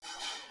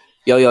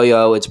Yo, yo,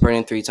 yo, it's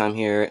Brandon Three Time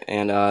here,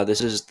 and this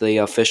is the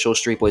official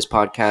Street Boys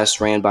podcast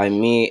ran by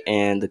me,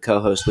 and the co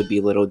host would be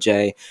Little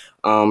J.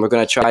 We're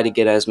going to try to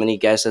get as many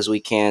guests as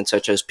we can,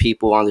 such as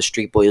people on the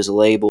Street Boys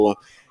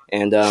label.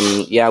 And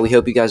yeah, we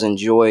hope you guys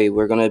enjoy.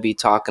 We're going to be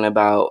talking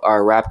about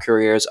our rap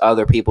careers,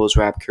 other people's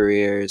rap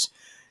careers,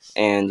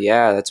 and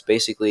yeah, that's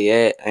basically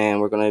it. And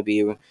we're going to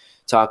be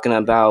talking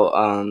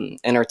about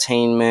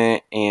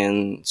entertainment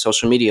and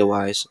social media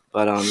wise.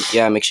 But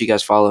yeah, make sure you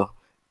guys follow.